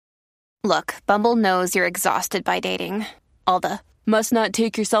Look, Bumble knows you're exhausted by dating. All the must not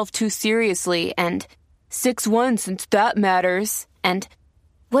take yourself too seriously and 6'1" since that matters. And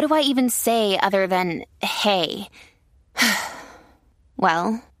what do I even say other than hey?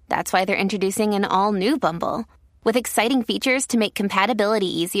 Well, that's why they're introducing an all-new Bumble with exciting features to make compatibility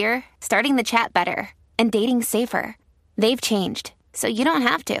easier, starting the chat better, and dating safer. They've changed, so you don't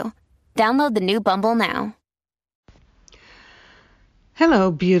have to. Download the new Bumble now.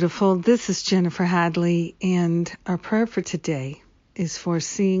 Hello, beautiful. This is Jennifer Hadley, and our prayer for today is for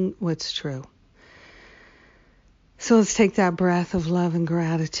seeing what's true. So let's take that breath of love and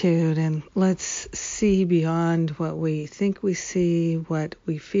gratitude, and let's see beyond what we think we see, what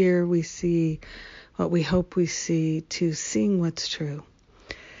we fear we see, what we hope we see, to seeing what's true.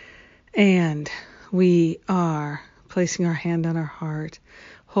 And we are placing our hand on our heart,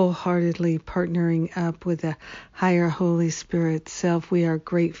 wholeheartedly partnering up with the higher Holy Spirit self. We are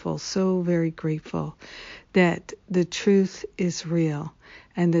grateful, so very grateful, that the truth is real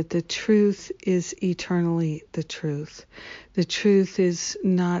and that the truth is eternally the truth. The truth is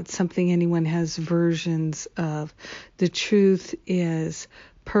not something anyone has versions of. The truth is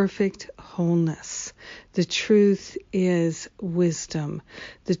perfect wholeness. The truth is wisdom.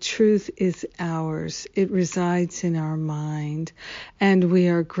 The truth is ours. It resides in our mind. And we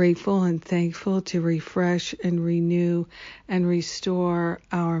are grateful and thankful to refresh and renew and restore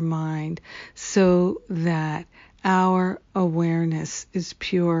our mind so that our awareness is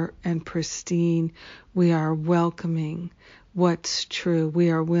pure and pristine. We are welcoming what's true. We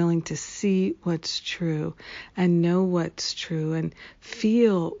are willing to see what's true and know what's true and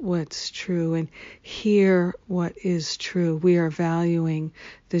feel what's true and hear what is true. We are valuing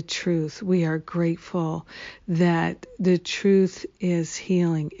the truth. We are grateful that the truth is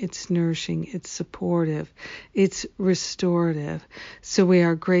healing, it's nourishing, it's supportive, it's restorative. So we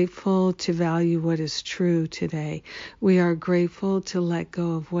are grateful to value what is true today. We are grateful to let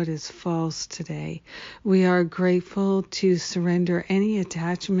go of what is false today. We are grateful to surrender any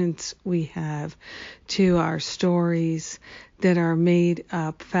attachments we have to our stories that are made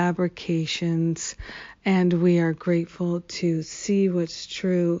up, fabrications, and we are grateful to see what's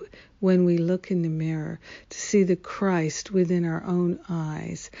true when we look in the mirror, to see the Christ within our own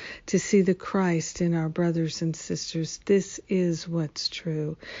eyes, to see the Christ in our brothers and sisters. This is what's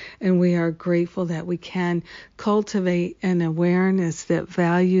true. And we are grateful that we can cultivate an awareness that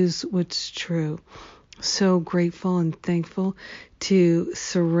values what's true. So grateful and thankful to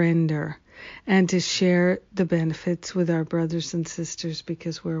surrender and to share the benefits with our brothers and sisters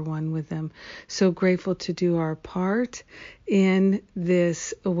because we're one with them. So grateful to do our part in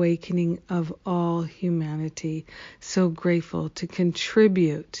this awakening of all humanity. So grateful to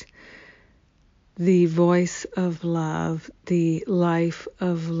contribute the voice of love, the life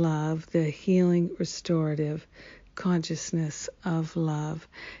of love, the healing, restorative consciousness of love.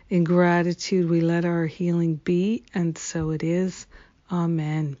 In gratitude, we let our healing be, and so it is.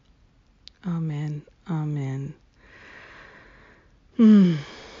 Amen. Amen. Amen.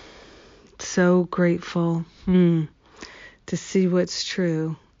 So grateful to see what's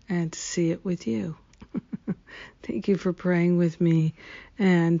true and to see it with you. Thank you for praying with me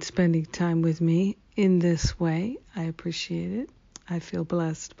and spending time with me in this way. I appreciate it. I feel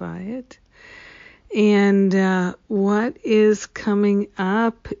blessed by it. And what is coming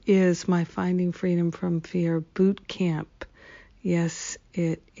up is my Finding Freedom from Fear boot camp. Yes,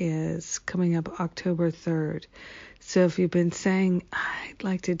 it is coming up October 3rd. So if you've been saying, I'd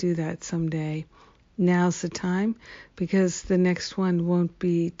like to do that someday, now's the time, because the next one won't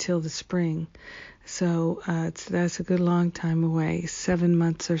be till the spring. So that's a good long time away, 7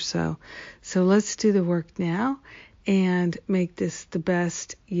 months or so. So let's do the work now and make this the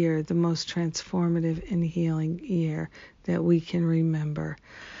best year, the most transformative and healing year that we can remember.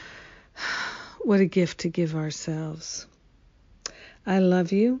 What a gift to give ourselves. I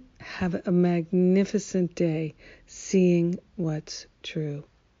love you. Have a magnificent day seeing what's true.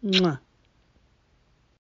 Mwah.